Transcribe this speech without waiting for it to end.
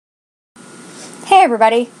Hey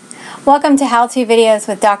everybody, welcome to How-To Videos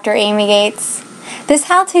with Dr. Amy Gates. This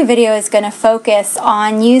how-to video is going to focus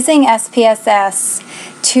on using SPSS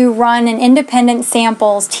to run an independent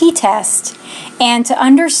samples t-test and to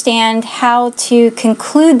understand how to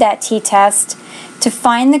conclude that t-test, to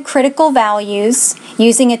find the critical values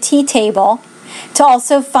using a t-table, to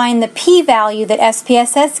also find the p-value that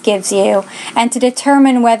SPSS gives you, and to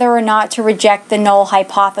determine whether or not to reject the null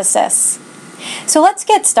hypothesis. So let's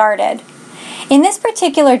get started. In this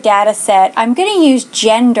particular data set, I'm going to use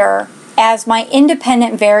gender as my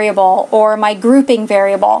independent variable or my grouping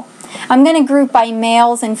variable. I'm going to group by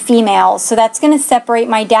males and females, so that's going to separate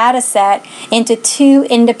my data set into two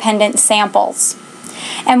independent samples.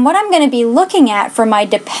 And what I'm going to be looking at for my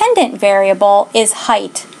dependent variable is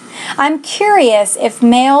height. I'm curious if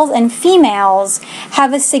males and females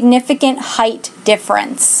have a significant height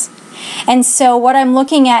difference. And so what I'm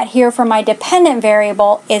looking at here for my dependent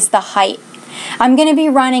variable is the height. I'm going to be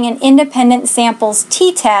running an independent samples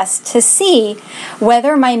t-test to see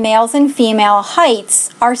whether my males and female heights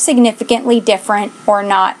are significantly different or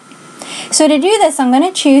not. So to do this, I'm going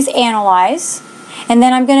to choose Analyze, and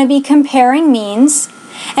then I'm going to be comparing means.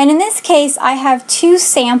 And in this case, I have two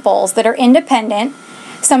samples that are independent.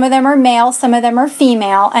 Some of them are male, some of them are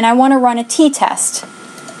female, and I want to run a t-test.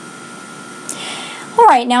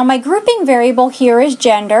 Alright, now my grouping variable here is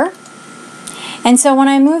gender. And so when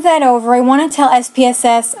I move that over, I want to tell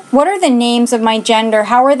SPSS what are the names of my gender,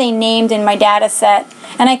 how are they named in my data set.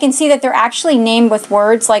 And I can see that they're actually named with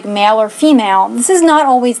words like male or female. This is not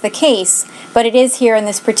always the case, but it is here in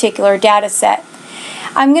this particular data set.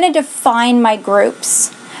 I'm going to define my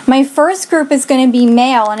groups. My first group is going to be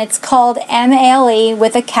male, and it's called MALE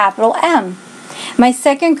with a capital M. My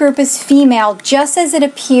second group is female, just as it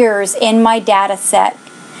appears in my data set.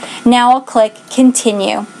 Now I'll click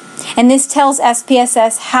Continue. And this tells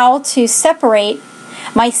SPSS how to separate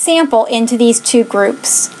my sample into these two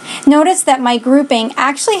groups. Notice that my grouping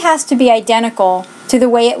actually has to be identical to the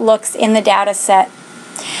way it looks in the data set.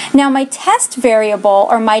 Now my test variable,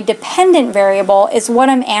 or my dependent variable, is what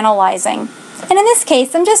I'm analyzing. And in this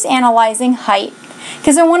case, I'm just analyzing height,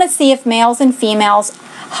 because I want to see if males and females'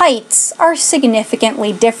 heights are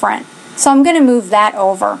significantly different. So I'm going to move that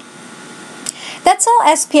over. That's all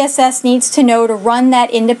SPSS needs to know to run that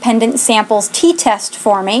independent samples t-test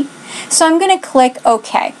for me. So I'm going to click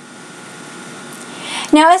OK.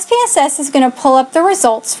 Now SPSS is going to pull up the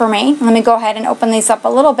results for me. Let me go ahead and open these up a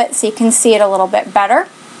little bit so you can see it a little bit better.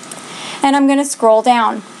 And I'm going to scroll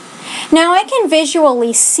down. Now I can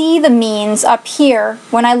visually see the means up here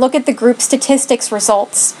when I look at the group statistics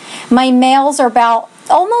results. My males are about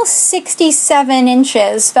almost 67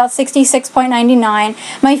 inches, about 66.99.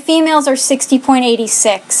 My females are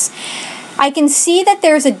 60.86. I can see that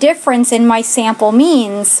there's a difference in my sample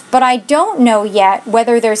means, but I don't know yet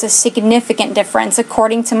whether there's a significant difference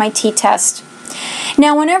according to my t-test.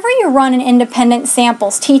 Now, whenever you run an independent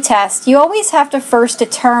samples t-test, you always have to first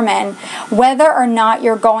determine whether or not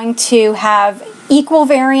you're going to have equal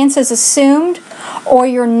variances assumed, or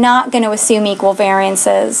you're not going to assume equal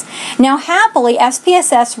variances. Now, happily,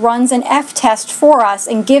 SPSS runs an f-test for us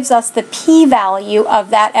and gives us the p-value of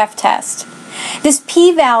that f-test. This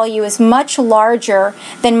p-value is much larger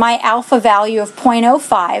than my alpha value of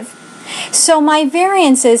 0.05. So my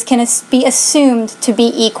variances can be assumed to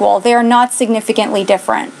be equal. They are not significantly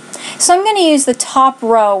different. So I'm going to use the top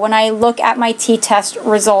row when I look at my t-test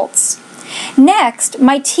results. Next,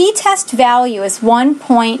 my t-test value is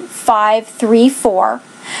 1.534.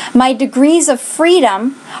 My degrees of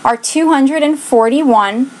freedom are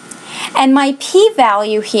 241. And my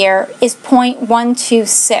p-value here is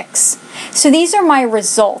 0.126. So these are my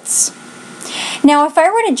results. Now, if I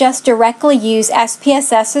were to just directly use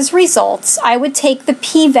SPSS's results, I would take the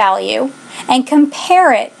p-value and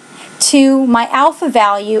compare it to my alpha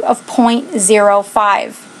value of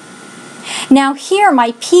 0.05. Now here,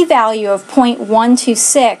 my p-value of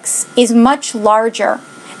 0.126 is much larger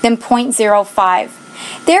than 0.05.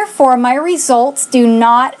 Therefore, my results do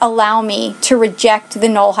not allow me to reject the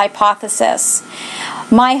null hypothesis.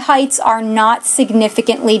 My heights are not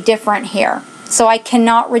significantly different here, so I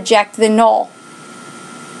cannot reject the null.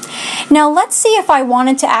 Now let's see if I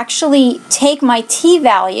wanted to actually take my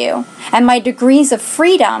t-value and my degrees of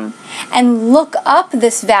freedom and look up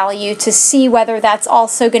this value to see whether that's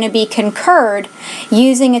also going to be concurred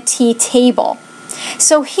using a t-table.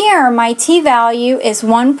 So here my t-value is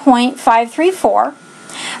 1.534.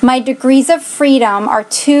 My degrees of freedom are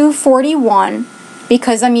 241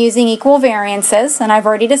 because I'm using equal variances, and I've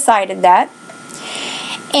already decided that.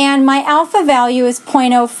 And my alpha value is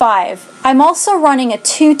 0.05. I'm also running a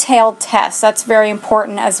two-tailed test. That's very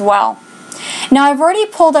important as well. Now I've already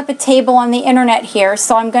pulled up a table on the internet here,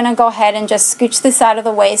 so I'm going to go ahead and just scooch this out of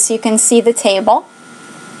the way so you can see the table.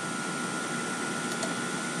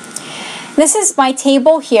 This is my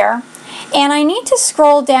table here, and I need to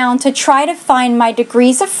scroll down to try to find my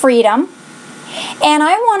degrees of freedom, and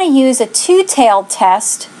I want to use a two-tailed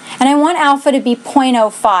test, and I want alpha to be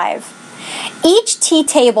 0.05. Each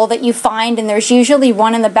t-table that you find, and there's usually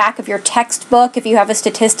one in the back of your textbook if you have a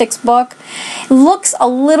statistics book, looks a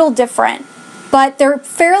little different. But they're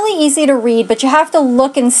fairly easy to read, but you have to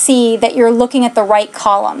look and see that you're looking at the right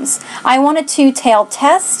columns. I want a two-tailed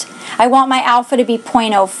test. I want my alpha to be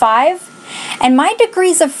 0.05. And my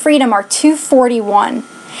degrees of freedom are 241.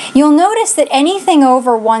 You'll notice that anything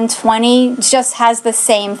over 120 just has the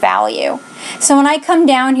same value. So when I come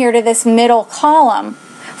down here to this middle column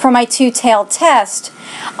for my two-tailed test,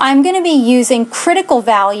 I'm going to be using critical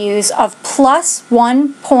values of plus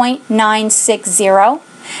 1.960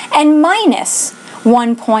 and minus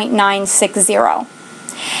 1.960.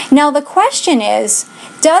 Now the question is,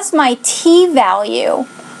 does my t-value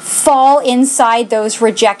fall inside those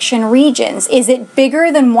rejection regions? Is it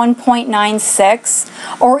bigger than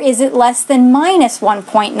 1.96 or is it less than minus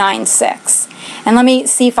 1.96? And let me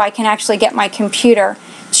see if I can actually get my computer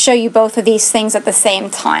to show you both of these things at the same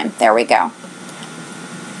time. There we go.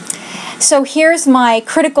 So here's my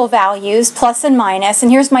critical values, plus and minus,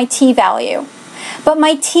 and here's my t-value. But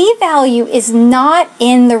my t-value is not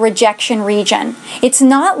in the rejection region. It's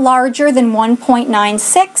not larger than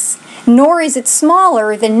 1.96, nor is it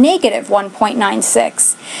smaller than negative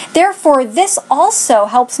 1.96. Therefore, this also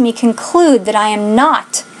helps me conclude that I am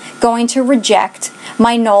not going to reject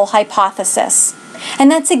my null hypothesis.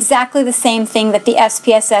 And that's exactly the same thing that the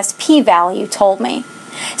SPSS p-value told me.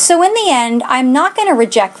 So in the end, I'm not going to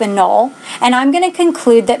reject the null, and I'm going to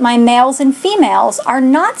conclude that my males and females are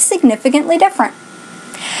not significantly different.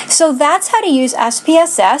 So that's how to use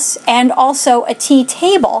SPSS and also a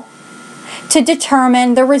t-table to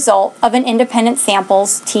determine the result of an independent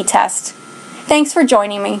samples t-test. Thanks for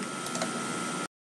joining me.